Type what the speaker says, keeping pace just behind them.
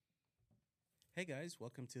Hey guys,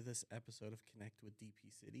 welcome to this episode of Connect with DP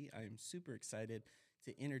City. I am super excited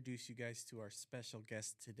to introduce you guys to our special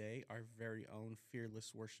guest today, our very own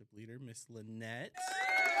fearless worship leader, Miss Linette.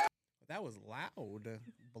 That was loud.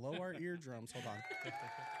 Blow our eardrums. Hold on.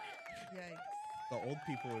 Yikes. The old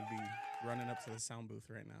people would be running up to the sound booth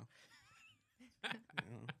right now.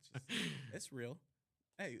 It's real.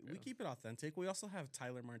 Hey, we keep it authentic. We also have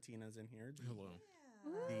Tyler Martinez in here. Hello.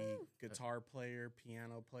 The guitar player,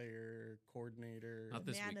 piano player, coordinator, Not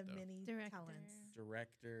this Man week, of though. many talents.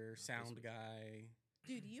 director, sound guy.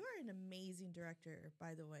 Dude, you are an amazing director,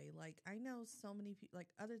 by the way. Like, I know so many people, like,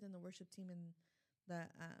 other than the worship team and the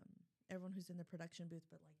everyone who's in the production booth,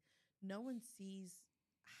 but like, no one sees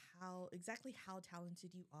exactly how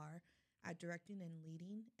talented you are at directing and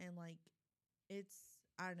leading. And like,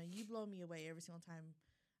 I don't know, you blow me away every single time.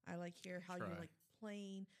 I like hear how you're like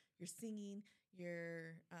playing, you're singing,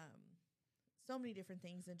 you're so many different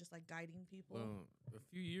things, and just like guiding people. Well, a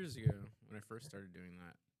few years ago when I first started doing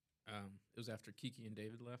that, it was after Kiki and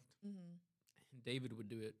David left. Mm-hmm. And David would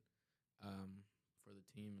do it for the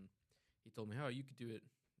team, and he told me, "Oh, you could do it,"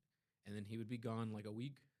 and then he would be gone like a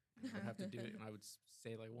week. And I'd have to do it, and I would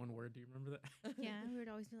say like one word. Do you remember that? Yeah, we would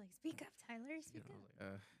always be like, "Speak up, Tyler, speak up." Like,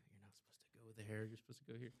 you're not supposed to go there. You're supposed to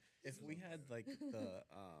go here. If we had like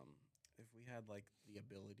the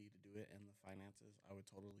ability to do it and the finances, I would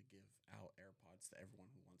totally give out AirPods to everyone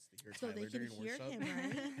who wants to hear So Tyler they can during hear worship. him,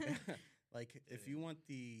 right? Like if you want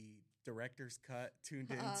the director's cut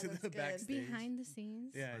tuned Oh, into that's the good. backstage, Behind the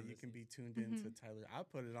scenes. yeah, Behind you the can be scenes. tuned into Tyler. I'll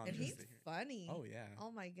put it on And just he's to hear. funny. Oh yeah.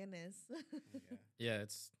 Oh my goodness. Yeah. Yeah,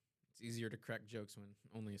 it's easier to crack jokes when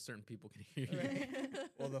only certain people can hear you. Right.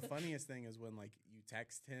 Well, the funniest thing is when like you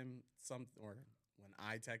text him something, or when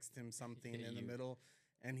I text him something in the You. middle,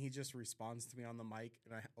 and he just responds to me on the mic,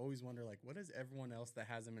 and I always wonder like, what is everyone else that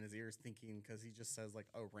has him in his ears thinking? Because he just says like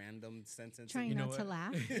a random sentence. Trying You know not to what?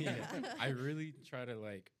 laugh. Yeah. I really try to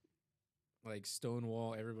like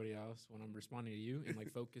stonewall everybody else when I'm responding to you and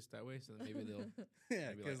like focus that way, so that maybe they'll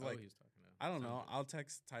Yeah, be because like, like oh, he's talking to. I don't know. somebody. I'll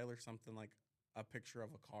text Tyler something like a picture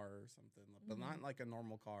of a car or something, but not like a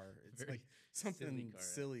normal car. It's Very like something silly car, yeah.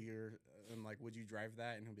 silly, or and like, would you drive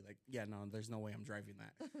that? And he'll be like, yeah, no, there's no way I'm driving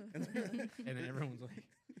that. And then everyone's like,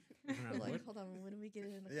 We're like, what? hold on, when do we get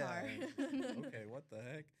in the Yeah. car? Okay, what the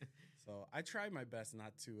heck? So I try my best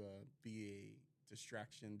not to be a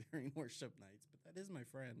distraction during worship nights, but that is my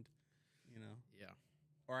friend, you know. Yeah,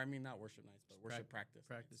 Or I mean, not worship nights, but worship practice.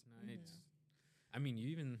 practice nights. nights. I mean, you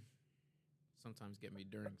even sometimes get me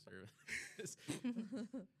during service.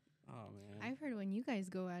 Oh man, I've heard when you guys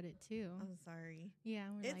go at it too. I'm sorry. Yeah,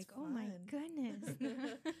 we're It's like, oh my fun. goodness.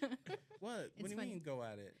 what? It's What do you funny. mean go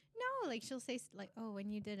at it? No, like she'll say like, oh,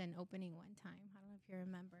 when you did an opening one time, I don't know if you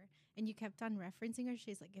remember, and you kept on referencing her.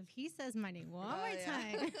 She's like, if he says my name one more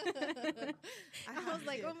time, I was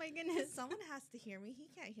like, oh my goodness. Someone has to hear me. He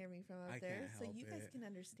can't hear me from up I there, can't so help you guys it. can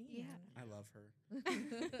understand. Yeah. I love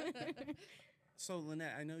her. So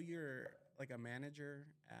Linette, I know you're like a manager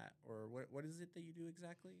at, or what is it that you do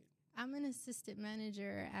exactly? I'm an assistant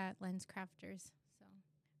manager at Lens Crafters, so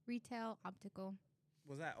retail, optical.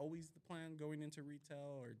 Was that always the plan going into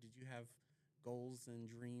retail, or did you have goals and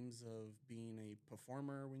dreams of being a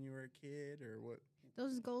performer when you were a kid, or what?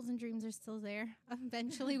 Those goals and dreams are still there.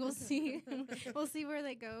 Eventually, we'll see. We'll see where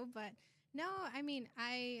they go. But no, I mean,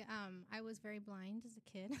 I was very blind as a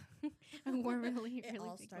kid. I wore really, It really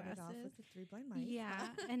all big started off glasses. with the 3 blind mice. Yeah,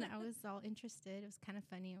 and I was all interested. It was kind of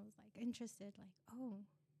funny. I was like interested, like, oh,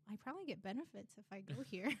 I probably get benefits if I go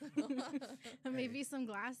here. Maybe some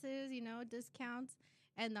glasses, discounts.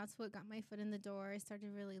 And that's what got my foot in the door. I started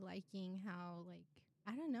really liking how, like,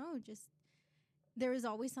 I don't know, just there is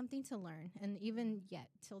always something to learn. And even yet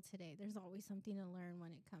till today, there's always something to learn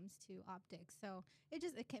when it comes to optics. So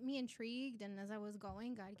it kept me intrigued. And as I was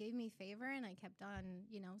going, God gave me favor, and I kept on,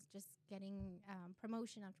 just getting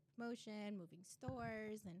promotion after promotion, moving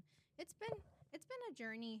stores. And it's been a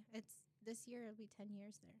journey. This year it'll be 10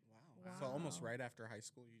 years there. Wow. So almost Wow. right after high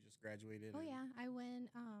school, you just graduated. Oh and- yeah, I went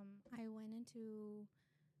into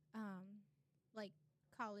like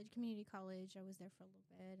college, community college. I was there for a little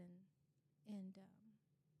bit, and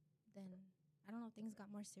then I don't know, things got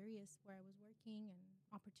more serious where I was working, and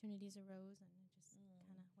opportunities arose, and it just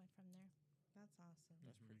kind of went from there. That's awesome.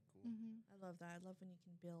 That's pretty cool. Mm-hmm. I love that. I love when you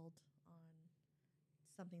can build on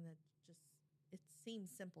something that just, it seems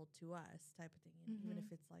simple to us type of thing. And even if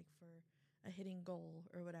it's like for a hitting goal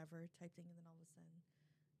or whatever type thing, and then all of a sudden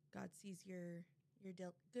God sees your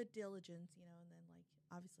good diligence, and then like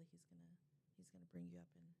obviously he's gonna bring you up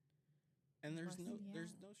And there's Blessing,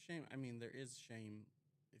 there's no shame. I mean, there is shame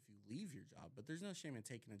if you leave your job, but there's no shame in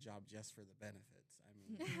taking a job just for the benefits. I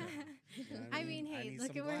mean, you know what I mean, need Look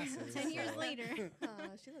some at where glasses. 10 years so- later.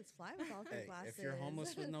 She looks fly with all her Hey, glasses. if you're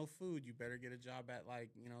homeless with no food, you better get a job at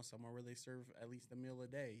somewhere where they serve at least a meal a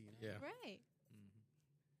day. Yeah. Right.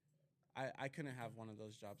 I couldn't have one of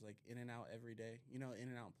those jobs like In and Out every day.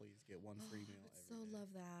 In-N-Out employees get one free meal I every so day. love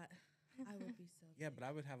that. I would be so. Yeah, but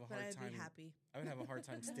I would have a but hard I'd time. be happy. I would have a hard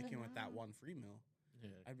time sticking with that one free meal. Yeah.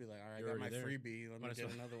 I'd be like, all right, You're I got my already there. freebie. Let me Might as get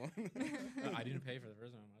well. another one. I didn't pay for the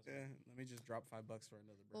first one. Might as well. Yeah, let me just drop $5 for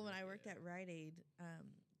another burger. Well, when I worked at Rite Aid,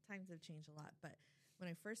 times have changed a lot. But when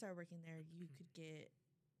I first started working there, you could get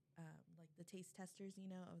like the taste testers,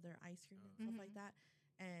 of their ice cream and stuff like that.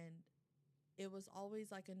 And it was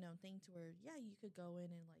always like a known thing to where, yeah, you could go in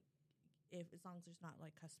and like, as long as there's not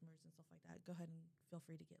like customers and stuff like that, go ahead and feel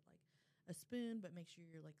free to get like a spoon, but make sure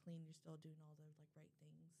you're like clean. You're still doing all the like right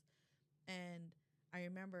things. And I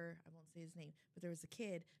remember, I won't say his name, but there was a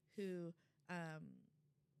kid who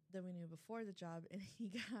that we knew before the job, and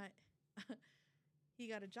he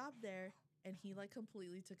got a job there, and he like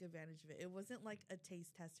completely took advantage of it. It wasn't like a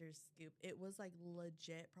taste tester's scoop. It was like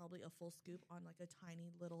legit, probably a full scoop on like a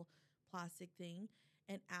tiny little plastic thing.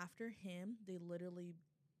 And after him, they literally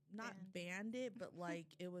not banned it, but like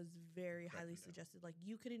it was very highly suggested. Like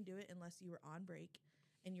you couldn't do it unless you were on break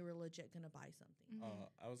and you were legit gonna buy something.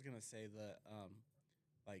 I was gonna say that,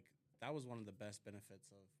 like that was one of the best benefits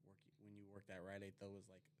of working when you worked at Rite Aid. Though, was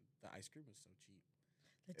like the ice cream was so cheap.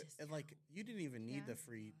 Like you didn't even need the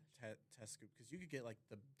free test scoop because you could get like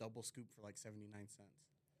the double scoop for like 79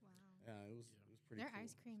 cents. Wow. Yeah, it was pretty. Their cool.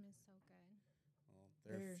 ice cream is so good. Well,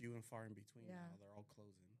 they're few and far in between Yeah. now. They're all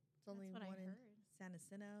closing. It's only That's what I one in heard. San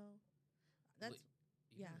Jacinto. That's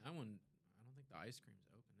Even yeah. That one, I don't think the ice cream's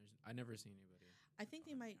open. I never see anybody. I think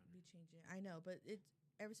they on might counter. be changing it. I know, but it's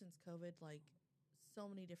ever since COVID, like so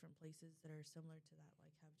many different places that are similar to that,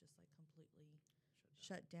 like have just like completely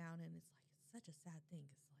shut down, and it's like it's such a sad thing.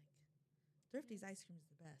 It's like Thrifty's ice cream is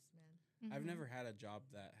the best, man. I've never had a job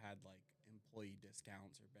that had like employee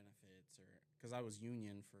discounts or benefits, or because I was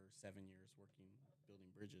union for 7 years working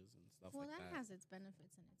building bridges and stuff Well, like that that. has its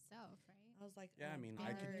benefits in itself, right? I was like, Yeah, I mean,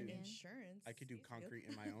 I could better do- insurance. I could do Excuse you. concrete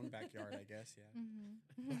in my own backyard, I guess. Yeah,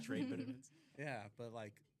 Trade benefits. yeah, but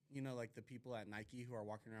like like the people at Nike who are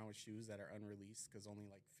walking around with shoes that are unreleased because only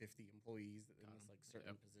like 50 employees in Got this 'em. like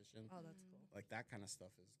certain Yep. position. Oh, that's cool. Like that kind of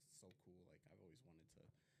stuff is so cool. Like I've always wanted to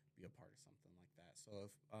be a part of something like that. So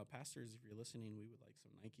if pastors, if you're listening, we would like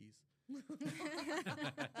some Nikes.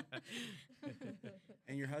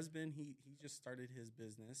 And your husband, he just started his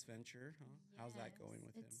business venture, huh? How's that going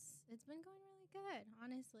with him? It's been going really good,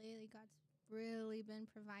 honestly. Like God's really been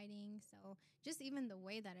providing. So just even the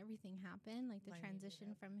way that everything happened, like the Lining it transition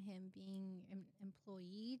up. from him being an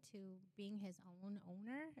employee to being his own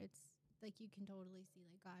owner, it's like you can totally see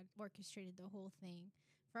like God orchestrated the whole thing.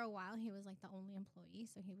 For a while, he was like the only employee,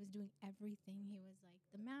 so he was doing everything. He was like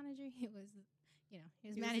the manager. He was, he was He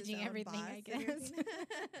was his managing own everything, boss I and guess. everything.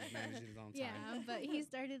 He's managing his own time. Yeah, but he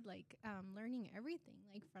started like learning everything,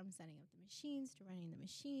 like from setting up the machines to running the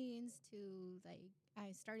machines to like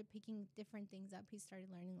I started picking different things up. He started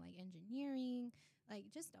learning like engineering, like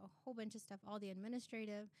just a whole bunch of stuff, all the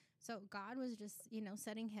administrative. So God was just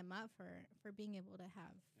setting him up for being able to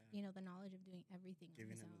have the knowledge of doing everything.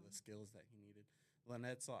 Giving on his him own. the skills that he needed.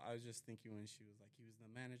 Lynette, so I was just thinking when she was like, he was the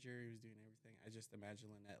manager, he was doing everything. I just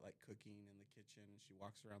imagine Lynette like cooking in the kitchen, and she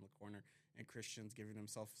walks around the corner, and Christian's giving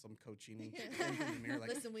himself some coaching in the mirror,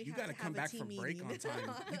 like, Listen, we you have got to to come have a back team from break on meeting."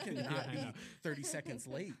 time. You cannot be 30 seconds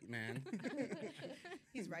late, man.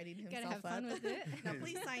 He's writing Gotta himself have fun up. with it. Now,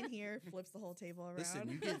 please sign here. Flips the whole table around. Listen,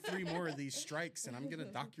 you get 3 more of these strikes, and I'm gonna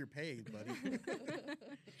dock your pay, buddy.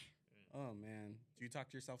 Oh man, do you talk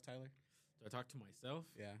to yourself, Tyler? Do I talk to myself?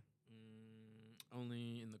 Yeah.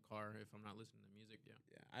 Only in the car if I'm not listening to music. Yeah.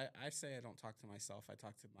 Yeah, I say I don't talk to myself. I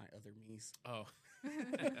talk to my other me's. Oh.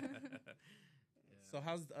 So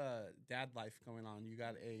how's dad life going on? You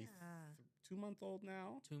got a Yeah. 2-month-old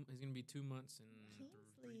now? He's gonna be 2 months in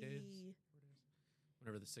 3 days. Kingsley. 4 days.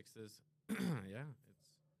 Whenever the 6th is. Yeah,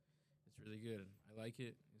 it's really good. I like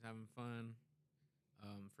it. He's having fun.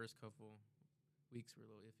 First couple weeks were a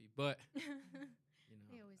little iffy, but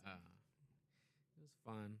They always are. it was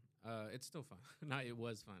fun. It's still fun. Not it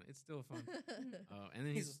was fun. It's still fun. And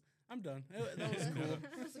then I'm done. That was cool.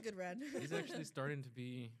 That's a good run. he's actually starting to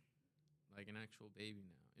be like an actual baby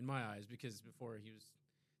now in my eyes, because before he was,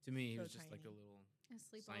 to me, he So was just like a tiny. little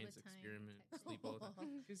Sleep all science the time. experiment, type sleep all the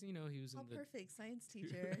time. Because he was How in the perfect, science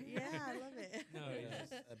teacher. Yeah, I love it. No,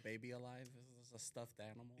 Is a baby alive? Is this a stuffed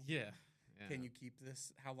animal? yeah. Can you keep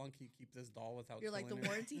this? How long can you keep this doll without You're like, the killing it?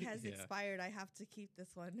 warranty has Yeah. expired. I have to keep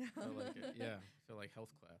this one now. I like it. Yeah, I feel like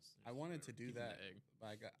health class. I wanted to do Give him that, the egg. but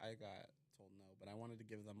I got told no. But I wanted to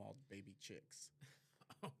give them all baby chicks.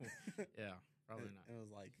 Oh, yeah, probably not. It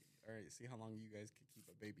was like, all right, see how long you guys could keep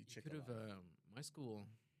a baby You chicken could have. alive. My school,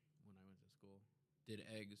 when I went to school, did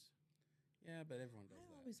eggs. Yeah, but everyone does I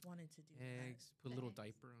that. always wanted to do Eggs. Put a The little eggs.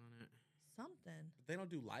 diaper on it. that. Something. But they don't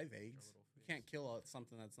do live eggs. little You can't face. kill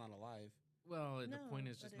something that's not alive. Well, the No, point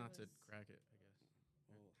is but just it not to was- crack it, I guess.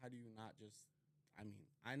 Well, how do you not just? I mean,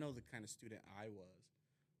 I know the kind of student I was.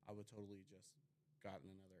 I would totally just gotten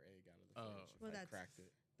another egg out of the Oh. fridge if Well, I that's- cracked it.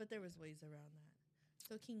 But there was ways around that.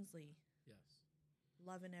 So Kingsley, Yes.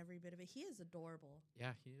 loving every bit of it. He is adorable.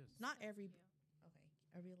 Yeah, he is. Not So every. cute.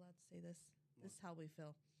 Okay, are we allowed to say this? This is how we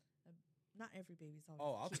feel. Not every baby's always.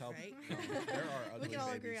 Oh, I'll cute, tell. right? No, there are we ugly can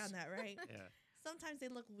all agree babies. on that, right? Yeah. Sometimes they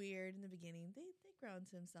look weird in the beginning. They grow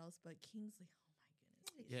into themselves, but Kingsley, oh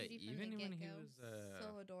my goodness, Yeah, Cutie from even the when he get-go. was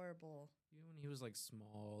so adorable. even when he was like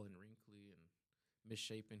small and wrinkly and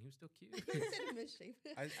misshapen, he was still cute. Instead of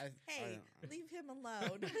misshapen. Hey, I- leave him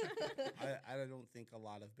alone. I don't think a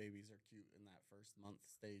lot of babies are cute in that first month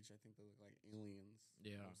stage. I think they look like aliens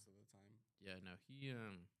Yeah. most of the time. Yeah, no, he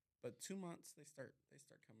But 2 months they start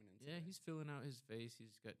coming into yeah, it. he's filling out his face.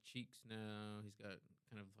 He's got cheeks now. He's got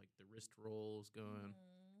kind of like the wrist rolls going.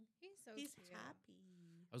 Mm, He's so he's cute. happy.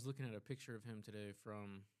 I was looking at a picture of him today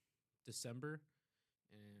from December,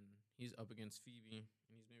 and he's up against Phoebe,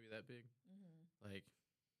 and he's maybe that big, Mm-hmm. like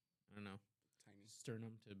I don't know, tiny.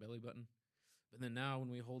 sternum to belly button. But then now when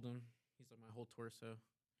we hold him, he's like my whole torso.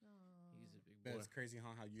 He's a big But boy. it's crazy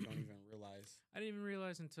how you don't even realize I didn't even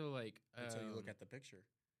realize until like until you look at the picture.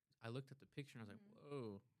 I looked at the picture and I was like, Mhm.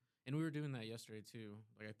 whoa. And we were doing that yesterday too.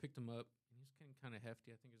 Like I picked him up and he's getting kind of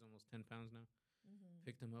hefty. I think he's almost 10 pounds now. Mm-hmm.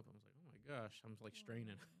 Picked him up. I was like, oh my gosh. I'm like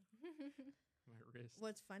straining my wrist.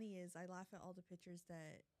 What's funny is I laugh at all the pictures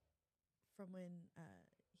that from when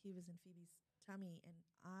he was in Phoebe's tummy, and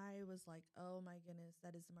I was like, "Oh my goodness,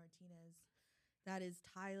 that is Martinez. That is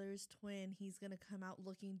Tyler's twin. He's gonna come out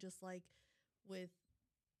looking just like with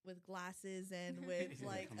glasses and with He's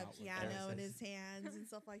gonna like come a out with piano in glasses. his hands and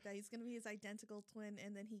stuff like that. He's gonna be his identical twin."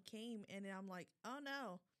 And then he came, and I'm like, "Oh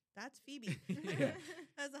no, that's Phoebe. Yeah.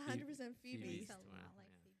 That's 100% Phoebe." Phoebe. He's a Twin, lot like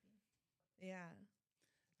yeah.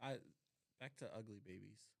 Phoebe. Yeah. Back to ugly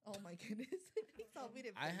babies. Oh my goodness. He thought we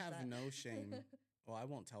didn't. I finish have that. no shame. Well, I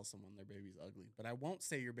won't tell someone their baby's ugly, but I won't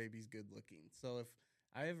say your baby's good looking. So if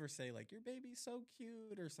I ever say like your baby's so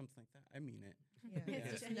cute or something like that, I mean it. Yeah.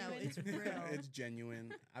 It's No, genuine. it's real. It's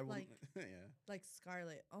genuine. I won't. Like- yeah, Like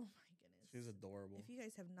Scarlett. Oh my goodness. she's adorable. If you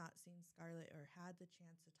guys have not seen Scarlett or had the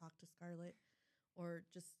chance to talk to Scarlett or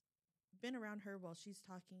just been around her while she's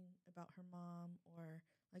talking about her mom or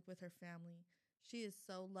like with her family, she is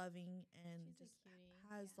so loving and She's a just cutie,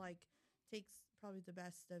 has yeah. like takes probably the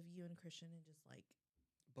best of you and Christian and just like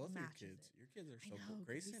Both your matches kids. it. Your kids are I so know, cool.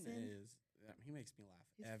 Grayson Grayson. is. He makes me laugh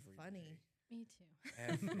He's every funny. day. Me too.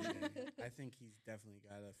 Every day. I think he's definitely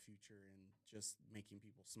got a future in just making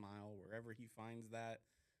people smile wherever he finds that.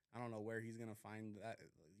 I don't know where he's gonna find that.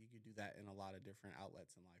 You could do that in a lot of different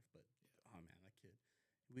outlets in life, but oh man, that kid.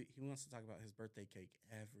 He wants to talk about his birthday cake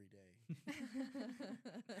every day.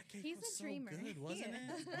 That cake He's was a so dreamer. good, wasn't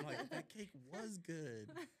Yeah. it? I'm like, that cake was good.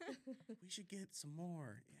 We should get some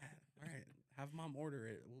more. Yeah, all right. Have mom order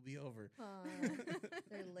it. We'll be over. Aw,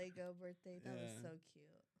 their Lego birthday. That was Yeah. so cute.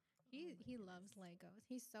 He loves Legos.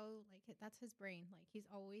 He's so like that's his brain. Like he's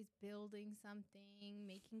always building something,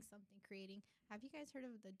 making something, creating. Have you guys heard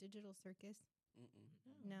of the Digital Circus? Mm-mm.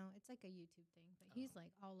 No, it's like a YouTube thing, but he's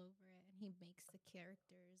like all over it, and he makes the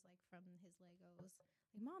characters like from his Legos. Like,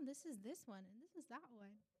 Mom, this is this one, and this is that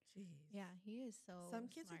one. Jeez. Yeah, he is so. Some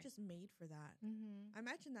kids are smart. just made for that. Mm-hmm. I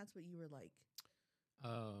imagine that's what you were like.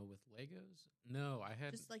 With Legos? No, I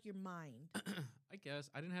had. Just like your mind. I guess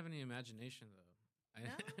I didn't have any imagination though. I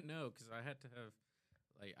no, because I had to have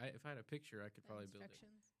like if I had a picture, I could probably build it.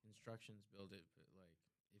 Instructions build it, but like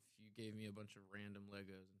if you gave me a bunch of random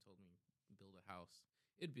Legos and told me build a house,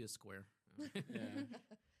 it'd be a square. Yeah.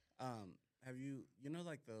 Have you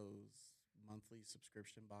like those monthly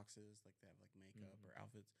subscription boxes, like they have like makeup Mhm. or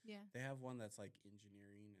outfits? Yeah. They have one that's like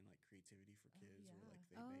engineering and like creativity for Oh, kids, where yeah. like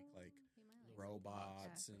they make like he might like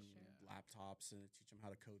robots that for and sure. laptops and teach them how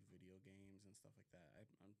to code video games and stuff like that. I'm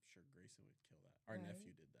sure Grayson would kill that. Our Right.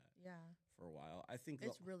 nephew did that Yeah. for a while. I think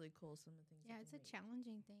It's really cool, some of the things. Yeah, that it's they a make.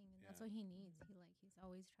 challenging thing, and that's Yeah. what he needs. He's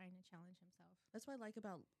always trying to challenge himself. That's what I like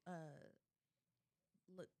about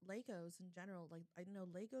Legos in general. Like, I know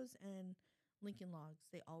Legos and Lincoln Logs,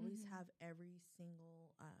 they always Mhm. have every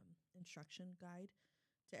single instruction guide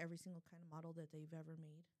to every single kind of model that they've ever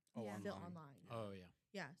made. oh, Yeah. Still online. online. Oh yeah.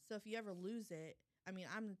 Yeah. So if you ever lose it, I mean,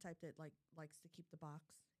 I'm the type that likes to keep the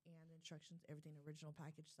box and the instructions, everything original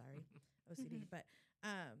package. Sorry, OCD. But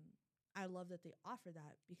I love that they offer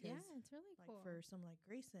that because Yeah, it's really like cool. for someone like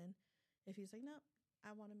Grayson, if he's like, nope,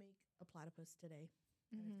 I want to make a platypus today.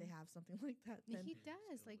 And if they have something like that, then He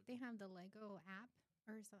does. Like they have the Lego app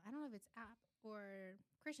or so. I don't know if it's app or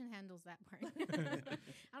Christian handles that part.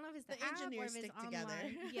 I don't know if it's the app or engineers if it's stick together.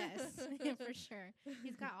 online. Yes, yeah, for sure.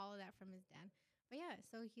 He's got all of that from his dad. But yeah,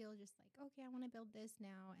 so he'll just like, okay, I want to build this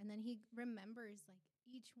now, and then he remembers like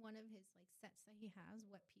each one of his like sets that he has,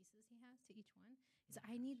 what pieces he has to each one. So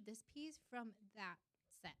I need this piece from that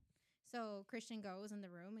set. So Christian goes in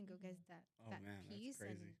the room and go gets that Oh, that man, that's piece,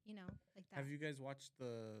 and crazy. you know, like that. Have you guys watched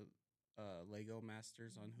the Lego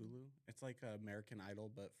Masters on Hulu? It's like American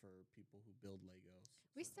Idol, but for people who build Legos.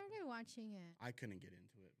 We started watching it. I couldn't get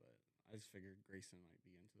into it, but I just figured Grayson might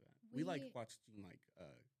be into that. We like watching like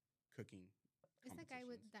cooking. It's the guy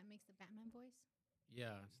with competitions. that makes the Batman voice.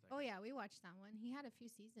 Yeah. It's that Oh guy. yeah, we watched that one. He had a few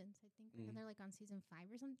seasons, I think. Mhm. They're like on season 5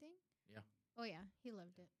 or something. Yeah. Oh yeah, he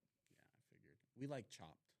loved it. Yeah, I figured. We like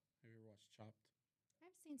Chopped. Have you ever watched Chopped?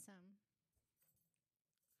 I've seen some.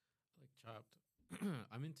 I like Chopped.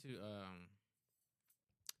 I'm into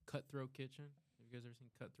Cutthroat Kitchen. Have you guys ever seen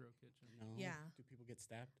Cutthroat Kitchen? No. Yeah. Do people get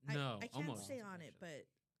stabbed? No, I can't almost. stay on it, but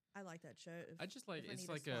I like that show. I just like if I it's need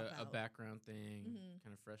to like swap a out. background thing, Mhm.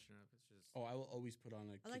 kind of freshen up. It's just Oh, I will always put on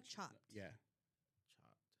a. I like kitchen- Chopped. Yeah. Chopped.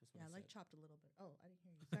 That's what Yeah, I like said. Chopped a little bit. Oh, I didn't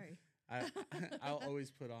hear you. Sorry. I'll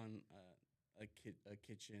always put on a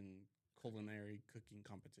kitchen culinary cooking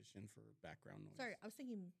competition for background noise. Sorry, I was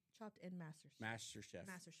thinking Chopped and MasterChef. MasterChef.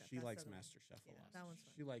 MasterChef, She that's likes the other one. MasterChef a Yeah, lot. that one's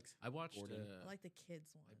fun. She likes. I watched. Gordon. I like the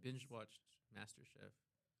kids one. I binge watched MasterChef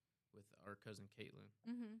with our cousin Caitlin.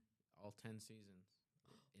 Mm-hmm. All 10 seasons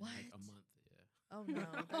in like a What? month. Yeah. Oh no,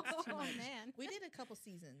 that's too Oh much. man. We did a couple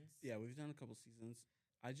seasons. Yeah, we've done a couple seasons.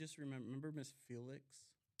 I just remember Miss Felix.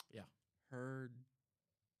 Yeah. Her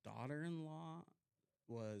daughter-in-law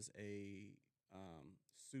was a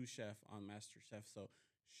sous chef on MasterChef, so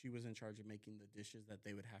she was in charge of making the dishes that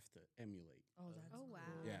they would have to emulate. Oh, that's Oh, wow.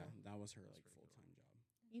 cool. Yeah, that was her That's like pretty full-time job.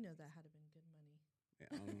 You know that had to been good money. Yeah,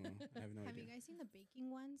 I don't know. I have no Have idea. you guys seen the baking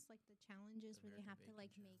ones, like the challenges where they American have to Baking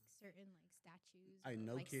like Challenge. make certain like statues? I or,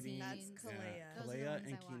 know like, kidding. That's scenes? Kalea. Those are the Kalea ones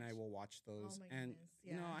and I Keen I watch. will watch those. my And goodness,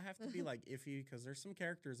 you know, yeah. I have to be like iffy because there's some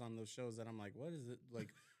characters on those shows that I'm like, what is it?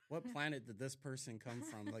 Like, what planet did this person come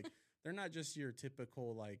from? Like, they're not just your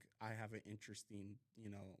typical like I have an interesting,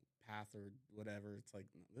 path or whatever. It's like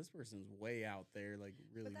no, this person's way out there, like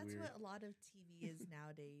really But that's weird. what a lot of TV is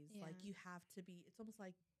nowadays. Like Yeah. you have to be. It's almost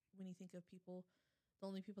like when you think of people, the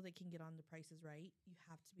only people that can get on The Price is Right. You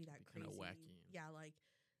have to be that Be crazy, kinda wacky and- Yeah, like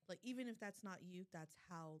even if that's not you, that's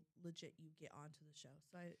how legit you get onto the show.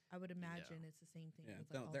 So I would imagine it's the same thing. Yeah,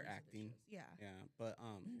 with, no, all they're these other acting. shows. Yeah. Yeah, but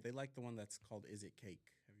they like the one that's called Is It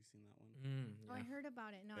Cake? Have you seen that one? Oh, I heard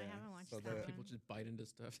about it. No, I Yeah, haven't watched so that one. People just bite into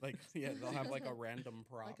stuff. Like, yeah, they'll have like a random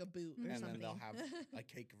prop. Like a boot or and something. then they'll have a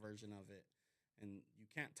cake version of it, and you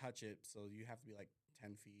can't touch it, so you have to be like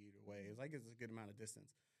 10 feet away. It's like it's a good amount of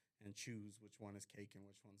distance, and choose which one is cake and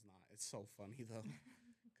which one's not. It's so funny though,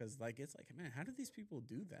 because like it's like, man, how do these people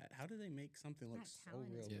do that? How do they make something look That so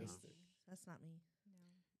talent is realistic? crazy. That's not me. No.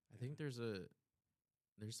 I think there's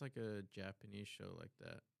like a Japanese show like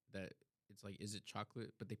that it's like is it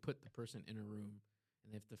chocolate, but they put the person in a room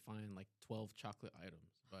and they have to find like 12 chocolate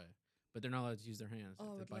items but they're not allowed to use their hands. They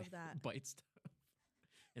Oh, have I to would love that. bite stuff.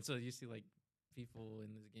 And so you see like people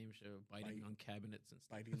in this game show biting Bite. on cabinets and stuff.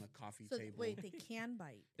 Biting the coffee So table. wait, they can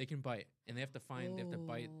bite. They can bite and they have to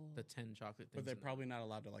bite Oh. the 10 chocolate things. but they're in there. probably not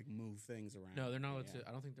allowed to like move things around. No, they're not allowed Yeah. to.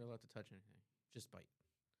 I don't think they're allowed to touch anything. Just bite.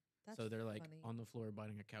 That's So they're like funny. on the floor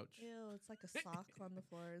biting a couch. Ew, it's like a sock on the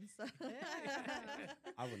floor and stuff.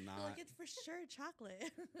 I would You're not. like it's for sure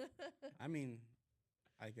chocolate. I mean,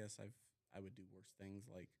 I guess I would do worse things.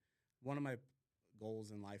 Like one of my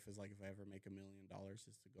goals in life is like if I ever make $1 million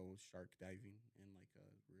is to go shark diving in like a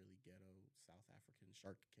really ghetto South African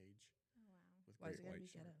shark cage Oh wow. with Why is great it gotta white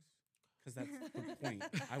be ghetto? sharks. Because that's the point.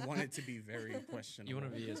 I want it to be very questionable. You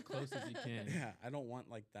want to be as close as you can. Yeah, I don't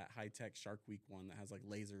want like that high tech Shark Week one that has like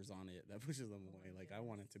lasers on it that pushes them away. Like I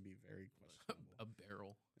want it to be very questionable. A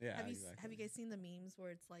barrel. Yeah, have you exactly. have you guys seen the memes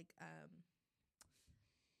where it's like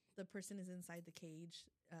the person is inside the cage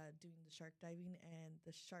doing the shark diving and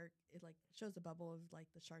the shark it like shows a bubble of like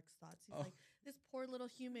the shark's thoughts. He's Oh. like, this poor little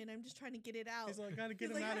human, I'm just trying to get it out. He's like, gotta get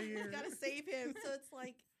He's him like, out of here. Gotta save him. So it's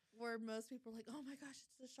like where most people are like, oh my gosh,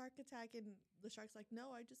 it's a shark attack, and the shark's like,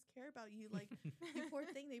 no, I just care about you. Like, you poor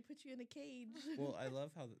thing, they put you in a cage. Well, I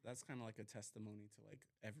love how that's kind of like a testimony to like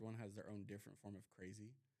everyone has their own different form of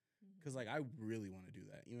crazy. Because like I really want to do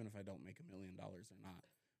that, even if I don't make $1 million or not.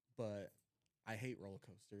 But I hate roller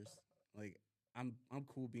coasters. Like I'm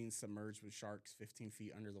cool being submerged with sharks 15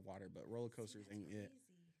 feet under the water, but roller coasters ain't it.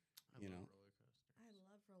 you know. I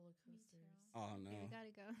love roller coasters. Oh Yeah, no. we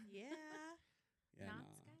gotta go. Yeah. Yeah,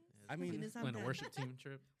 Knots, no. guys? I mean, Goodness, I'm Plan a done. worship team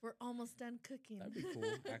trip. We're almost done cooking. that'd be cool.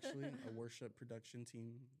 Actually, a worship production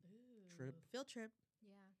team. Ooh, Trip. Field trip.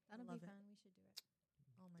 Yeah, that'll be love it. fun. We should do it.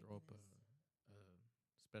 Oh my Throw up a goodness.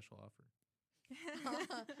 special offer.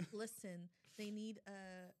 Listen, they need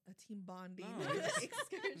a team bonding No,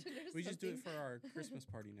 excursion or We just do it something. for our Christmas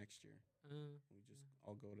party next year. Uh, We just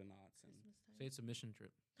all go to Knott's and Christmas say time. it's a mission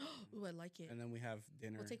trip. Ooh, I like it. and then we have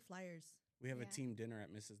dinner. We'll take flyers. We have a Yeah. team dinner at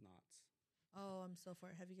Mrs. Knott's. Oh, I'm so for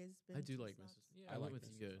it. Have you guys been? I do to like Slots? Mrs. Yeah, I I went like with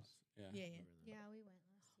Mrs. you guys. Knott's. Yeah. Yeah, yeah. Remember that. Yeah, we went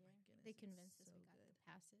last Oh year. my goodness, They it's convinced us so we got good. the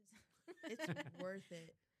passes. It's worth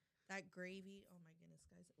it. That gravy. Oh my goodness,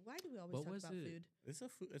 guys. Why do we always What talk was about it? food? It's a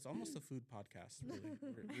food. It's almost a food podcast.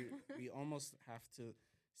 Really, we almost have to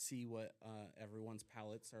see what everyone's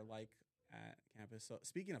palates are like at campus. So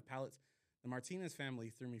speaking of palates, the Martinez family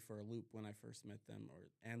threw me for a loop when I first met them,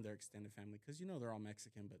 and their extended family, because they're all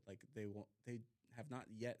Mexican, but like they have not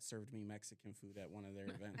yet served me Mexican food at one of their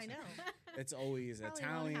events. I know. It's always Probably won't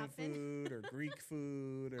Italian happen. food or Greek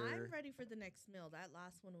food or I'm ready for the next meal. That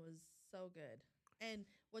last one was so good. And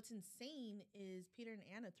what's insane is Peter and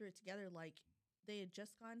Anna threw it together like they had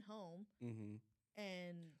just gone home Mhm.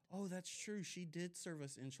 and Oh, that's true. She did serve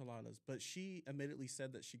us enchiladas, but she admittedly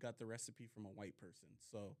said that she got the recipe from a white person.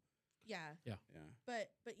 So, yeah. yeah.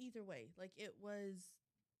 But either way, like it was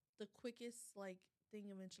the quickest like thing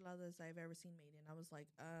of enchiladas I've ever seen made. And I was like,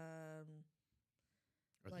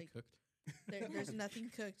 Are like- they cooked? there's nothing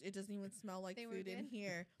cooked. It doesn't even smell like They were food in good?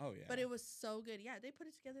 here. Oh, yeah. But it was so good. Yeah, they put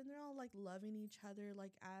it together and they're all like loving each other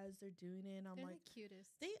like as they're doing it. And I'm They're like, the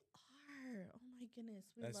cutest. they are. Oh my goodness.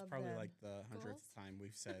 We That's love probably them. like the 100th Goals? time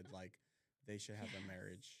we've said like they should have a Yes.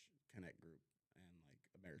 marriage connect group and like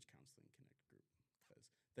a marriage counseling connect group because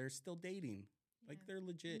they're still dating. Like Yeah. they're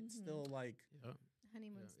legit Mhm. still like Yeah.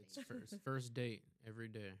 honeymoon Yeah, it's stage. first date every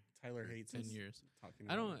day. Tyler for hates 10 us years. talking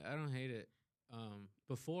I about don't hate it.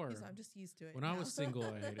 Before He's like, I'm just used to it. when I now." was single,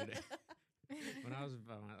 I hated it. when I was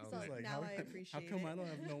by my, I He's was like, like, now I how appreciate come I it. don't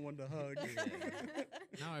have no one to hug?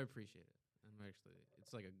 now I appreciate it. I'm actually,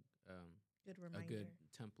 it's like Good a reminder. good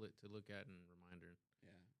template to look at and reminder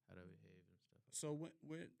Yeah. how to behave and stuff. So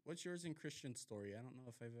what's yours in Christian story? I don't know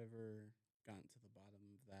if I've ever gotten to the bottom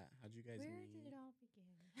of that. How'd you guys Where meet? did it all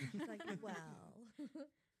begin? He's like, well.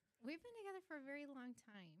 We've been together for a very long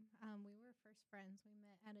time. We were first friends. We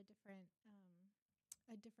met at a different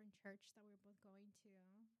church that we were both going to.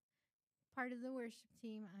 Part of the worship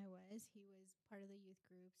team, I was. He was part of the youth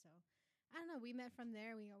group. So I don't know. We met from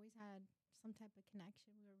there. We always had some type of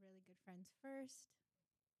connection. We were really good friends first.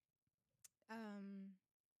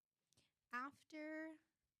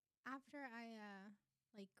 After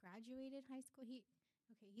I graduated high school,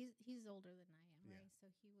 he's older than I am, Yeah. right? So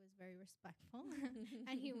he was very respectful,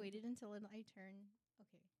 and he waited until I turned.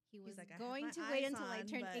 Okay, he was He's like, I have going my to wait eyes until I on,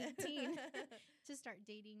 turned but- 18 to start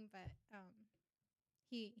dating, but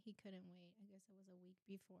he couldn't wait. I guess it was a week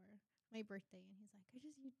before my birthday, and he's like,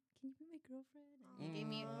 can you be my girlfriend? And he gave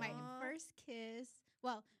me my Aw. first kiss.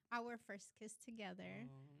 Well, our first kiss together.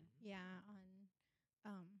 Oh. Yeah,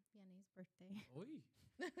 on Yanni's birthday. Oi.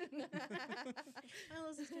 My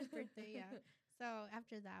little sister's birthday, yeah. So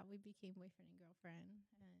after that, we became boyfriend and girlfriend,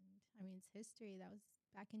 and I mean, it's history. That was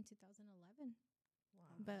back in 2011.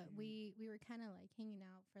 Wow. But we were kind of like hanging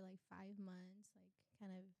out for like 5 months, like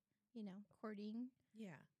kind of courting.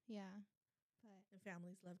 Yeah. Yeah, but And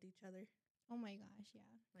families loved each other. oh my gosh, yeah,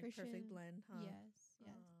 Like perfect blend, huh? Yes,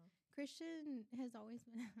 yes. Aw. Christian has always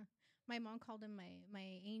been. My mom called him my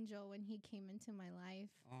angel when he came into my life.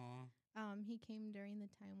 Aw. He came during the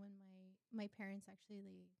time when my parents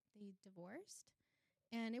actually they divorced,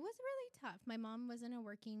 and it was really tough. My mom wasn't a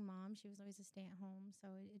working mom; she was always a stay at home, so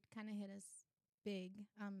it kind of hit us big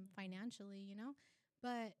financially,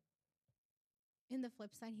 But in the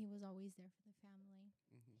flip side, he was always there for the family.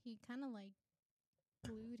 Mhm. He kind of like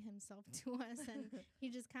glued himself to us, and he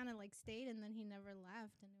just kind of like stayed, and then he never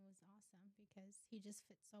left, and it was awesome because he just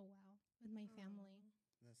fit so well with my family.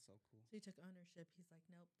 That's so cool. So he took ownership. He's like,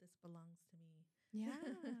 nope, this belongs to me. Yeah.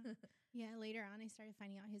 Yeah, later on I started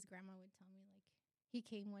finding out his grandma would tell me, like, he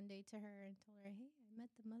came one day to her and told her, hey, I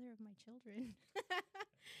met the mother of my children.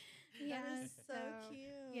 That is so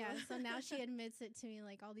cute. Yeah, so now she admits it to me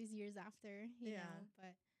like all these years after, you Yeah. know,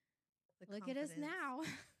 but The look at us confidence. now.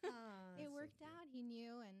 Ah, It so worked cute. out. He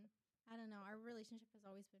knew, and I don't know, our relationship has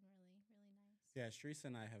always been really, really nice. Yeah, Cherissa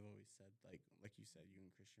and I have always said, like you said, you and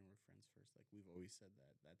Christian were friends first. Like we've always said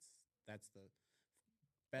that's the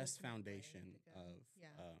best Ultimate way foundation to go. of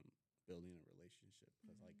Yeah. building a relationship.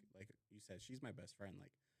 Because Mhm. like you said, she's my best friend.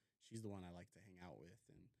 Like she's the one I like to hang out with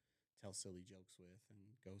and tell silly jokes with, and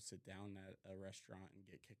go sit down at a restaurant and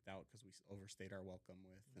get kicked out because we overstayed our welcome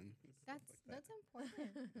with, and stuff like that. That's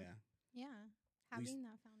important. Yeah. Yeah, having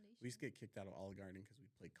that foundation. We used to get kicked out of Olive Garden because we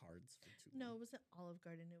played cards for too long. No, it wasn't Olive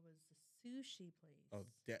Garden. It was the sushi place. Oh,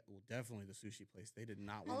 well, definitely the sushi place. They did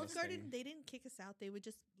not want Olive to Garden, stay. they didn't kick us out. They would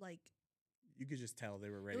just like, You could just tell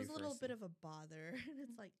they were ready. it was a for little us bit of a bother.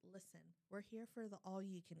 It's like, listen, we're here for the all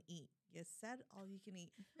you can eat. You said all you can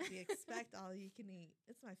eat. We expect all you can eat.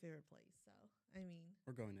 It's my favorite place. So, I mean,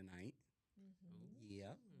 We're going tonight.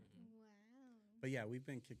 Yep. Wow. But yeah, we've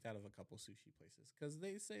been kicked out of a couple sushi places because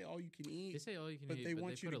they say all you can eat. They say all you can but eat, they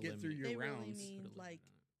want you put to a get through limit. your They really rounds. mean- Put a limit like-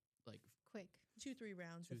 on it. Like Quick. 2-3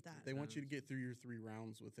 rounds, if Two, that. They want you to rounds. get through your 3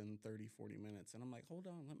 rounds within 30, 40 minutes. And I'm like, hold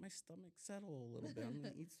on, let my stomach settle a little bit. I'm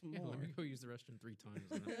going to eat some yeah, more. let me go use the restroom 3 times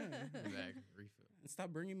and then come back and refill. And stop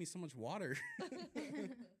bringing me so much water.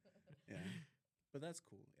 Yeah. But that's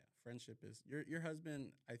cool. Yeah. Friendship is your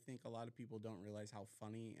husband. I think a lot of people don't realize how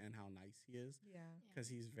funny and how nice he is Yeah. because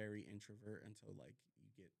he's very introvert until like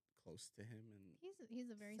you get close to him. And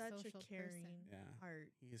He's a very Such social a caring person. yeah,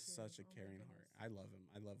 heart. he is too. such a Oh my caring heart. goodness. I love him.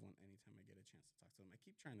 I love when anytime I get a chance to talk to him. I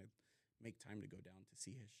keep trying to make time to go down to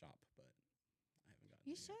see his shop, but I haven't gotten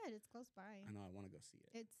You there yet. should. It's close by. I know I want to go see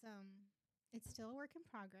it. It's still a work in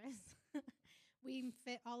progress. We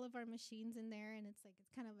fit all of our machines in there, and it's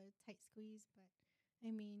kind of a tight squeeze. But I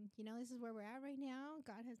mean, this is where we're at right now.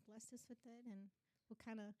 God has blessed us with it, and we'll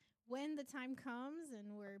kind of, when the time comes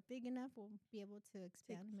and we're big enough, we'll be able to Take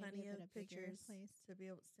expand and plenty maybe a of bit bigger pictures place. to be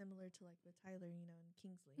able, similar to like with Tyler, in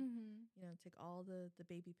Kingsley. Mm-hmm. Take all the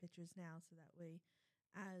baby pictures now, so that way,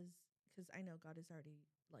 because I know God has already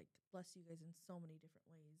like blessed you guys in so many different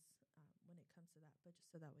ways when it comes to that, but just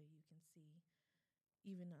so that way you can see,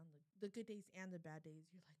 even on the good days and the bad days,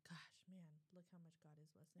 you're like, gosh, man, look how much God has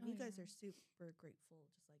blessed. And Oh, you guys yeah. are super grateful,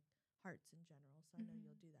 just like hearts in general. So I know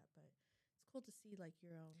you'll do that, but it's cool to see like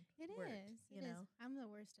your own. It work, is. you know? I'm the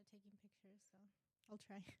worst at taking pictures, so I'll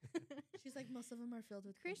try. She's like, most of them are filled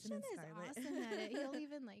with Christian and is Scarlet. awesome at it. He'll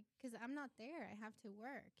even because I'm not there. I have to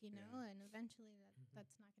work, and eventually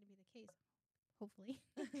that's not going to be the case. Hopefully,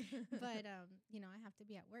 but I have to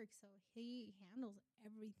be at work, so he handles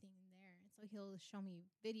everything there. So he'll show me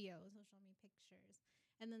videos, he'll show me pictures,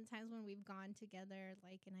 and then times when we've gone together, and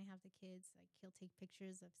I have the kids, he'll take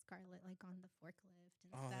pictures of Scarlett on the forklift and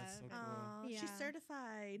Oh, stuff. that's so and- cool. Oh, she's Yeah.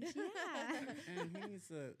 certified. Yeah. And he needs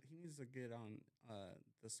to get on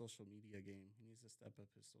the social media game. He needs to step up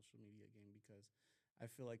his social media game because I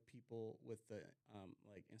feel like people with the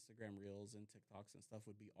like Instagram Reels and TikToks and stuff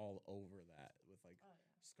would be all over that with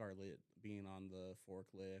Scarlett being on the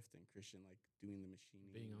forklift and Christian doing the machining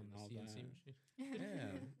Being on and the all CNC that. machine.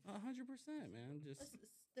 Yeah, 100%, man. Just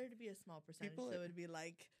There to be a small percentage People- that would be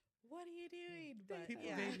like, "What are you doing?" But People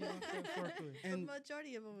yeah, baby off that forklift. the And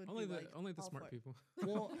majority of them would Only be the like only the all smart for it. people.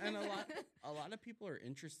 well, and a lot of people are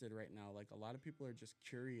interested right now. Like a lot of people are just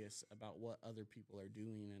curious about what other people are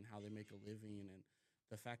doing and how they make a living, and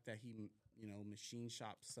the fact that he, machine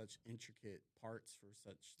shops such intricate parts for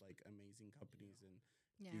such amazing companies, and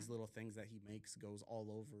Yeah. these little things that he makes goes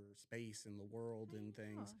all over space and the world and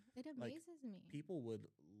things. It amazes me. People would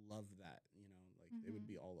love that, they would Mhm.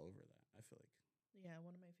 be all over that. I feel like. Yeah,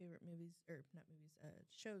 one of my favorite movies, or not movies,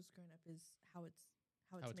 shows growing up is how it's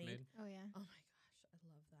made. Oh yeah. Oh my gosh, I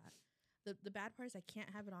love that. The bad part is I can't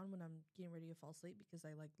have it on when I'm getting ready to fall asleep because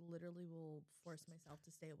I literally will force myself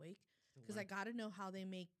to stay awake because I got to know how they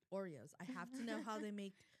make Oreos. I have to know how they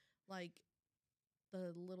make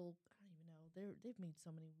the little, I don't even know. They've made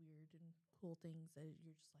so many weird and cool things that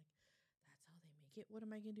you're just like, that's how they make it. What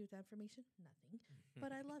am I going to do with that information? Nothing.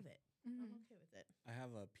 But I love it. I'm Mhm. okay with it. I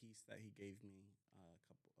have a piece that he gave me a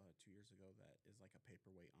couple 2 years ago that is like a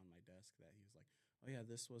paperweight on my desk that he was like, oh yeah,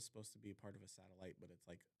 this was supposed to be a part of a satellite, but it's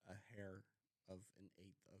like a hair of an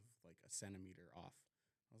eighth of a centimeter off.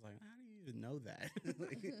 I was like, how do you even know that? He's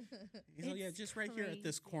like, yeah, It's just right here at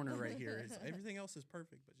this crazy. corner right here. Everything else is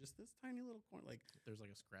perfect, but just this tiny little corner, There's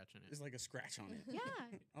a scratch in it. there's a scratch on it. Yeah.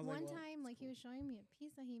 I was One well, time, that's he was cool. showing me a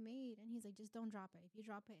piece that he made, and he's like, "Just don't drop it. If you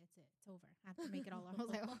drop it, it's it. It's over. I have to make it all up." I was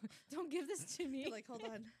like, "Oh, don't give this to me." You're like, hold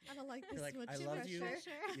on. I don't like this You're like, much I love you.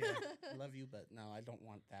 pressure. Yeah, I love you, but no, I don't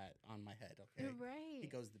want that on my head, okay? Right. He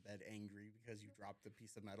goes to bed angry because you dropped a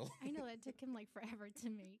piece of metal. I know that took him forever to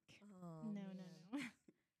make. Oh, No.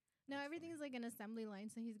 No, That's everything's an assembly line.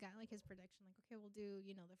 So he's got his production. Okay, we'll do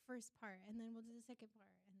the first part, and then we'll do the second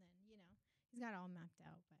part, and then he's got it all mapped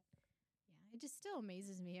out. But yeah, it just still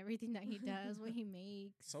amazes me everything that he does, what he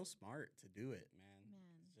makes. So smart to do it, man.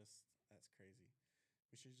 Man. It's just, that's crazy.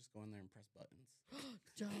 We should just go in there and press buttons.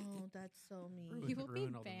 Don't. That's so mean. He will be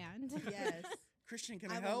ruin all the- banned. Yes. Christian,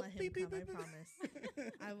 can I won't help? let him come, I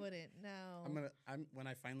promise. I wouldn't. No. I'm when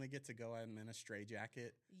I finally get to go, I'm in a stray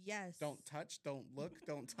jacket. Yes. Don't touch, don't look,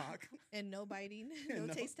 don't talk. And no biting, no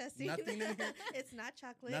taste testing. Nothing in here. It's not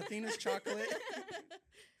chocolate. Nothing is chocolate.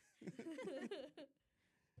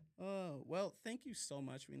 Oh, well, thank you so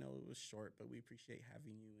much. We know it was short, but we appreciate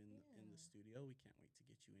having you in the studio. We can't wait to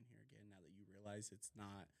get you in here again now that you realize it's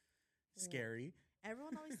not scary.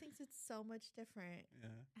 Everyone always thinks it's so much different.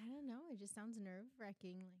 Yeah. I don't know. It just sounds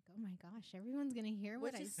nerve-wracking. Like, oh my gosh, everyone's gonna hear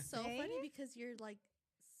what I say. Which is so funny because you're like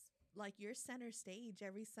you're center stage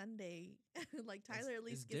every Sunday. Like Tyler at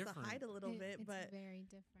least gets to hide a little bit, it's but very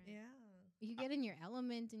different. yeah. You get in your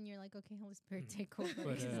element and you're like, okay, Holy Spirit, take over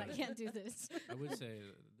because I can't do this. I would say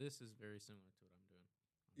this is very similar to what I'm doing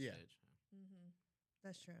on stage. Mm-hmm.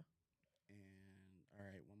 That's true. And all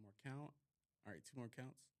right, one more count. All right, 2 more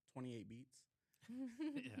counts. 28 beats.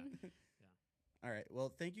 Yeah. All right.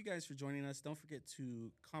 Well, thank you guys for joining us. Don't forget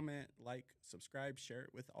to comment, like, subscribe, share it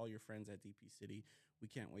with all your friends at DP City. We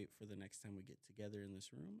can't wait for the next time we get together in this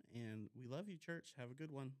room. And we love you, church. Have a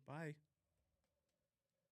good one. Bye.